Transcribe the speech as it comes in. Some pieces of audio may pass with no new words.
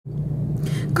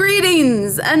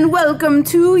Greetings and welcome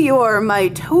to your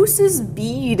mitosis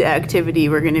bead activity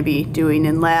we're going to be doing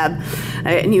in lab.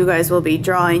 And you guys will be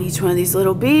drawing each one of these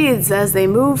little beads as they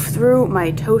move through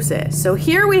mitosis. So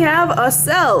here we have a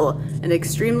cell, an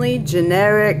extremely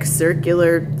generic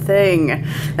circular thing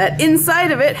that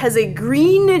inside of it has a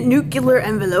green nuclear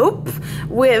envelope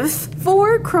with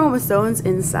 4 chromosomes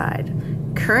inside.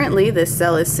 Currently, this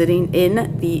cell is sitting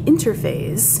in the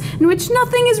interphase, in which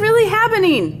nothing is really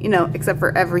happening, except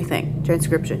for everything.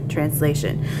 Transcription,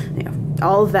 translation,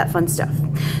 all of that fun stuff.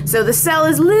 So the cell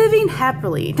is living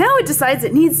happily. Now it decides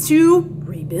it needs to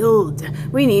rebuild.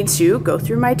 We need to go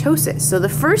through mitosis. So the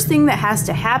first thing that has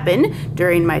to happen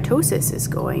during mitosis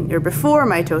before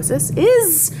mitosis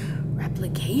is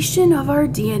replication of our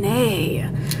DNA.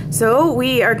 So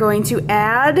we are going to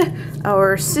add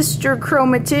our sister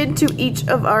chromatid to each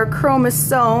of our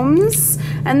chromosomes,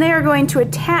 and they are going to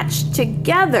attach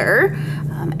together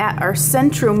at our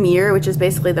centromere, which is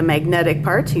basically the magnetic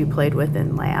part you played with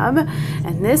in lab.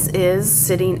 And this is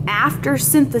sitting after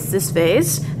synthesis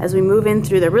phase as we move in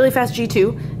through the really fast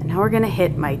G2, and now we're going to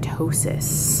hit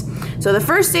mitosis. So the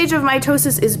first stage of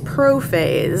mitosis is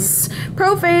prophase.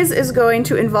 Prophase is going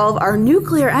to involve our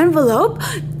nuclear envelope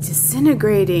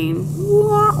disintegrating.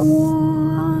 Wah,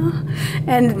 wah.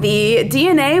 And the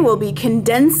DNA will be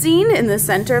condensing in the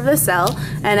center of the cell.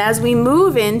 And as we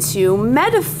move into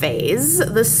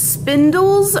metaphase, the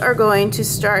spindles are going to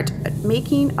start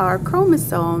making our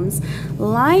chromosomes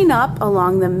line up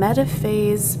along the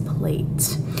metaphase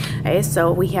plate. Okay,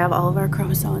 so we have all of our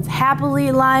chromosomes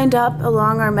happily lined up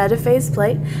along our metaphase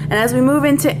plate. And as we move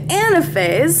into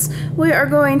anaphase, we are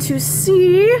going to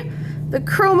see the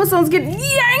chromosomes get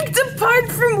yanked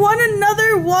apart from one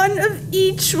another. One of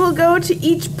each will go to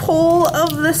each pole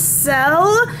of the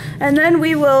cell. And then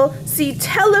we will see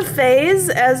telophase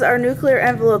as our nuclear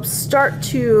envelopes start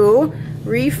to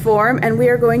reform. And we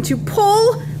are going to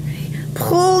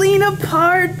pulling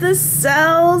apart the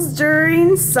cells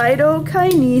during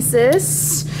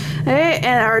cytokinesis. Okay,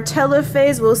 and our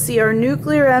telophase will see our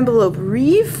nuclear envelope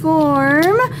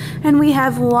reform. And we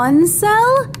have one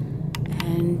cell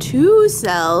and 2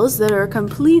 cells that are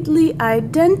completely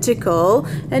identical,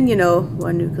 and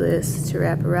one nucleus to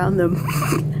wrap around them.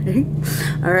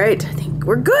 All right, I think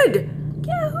we're good.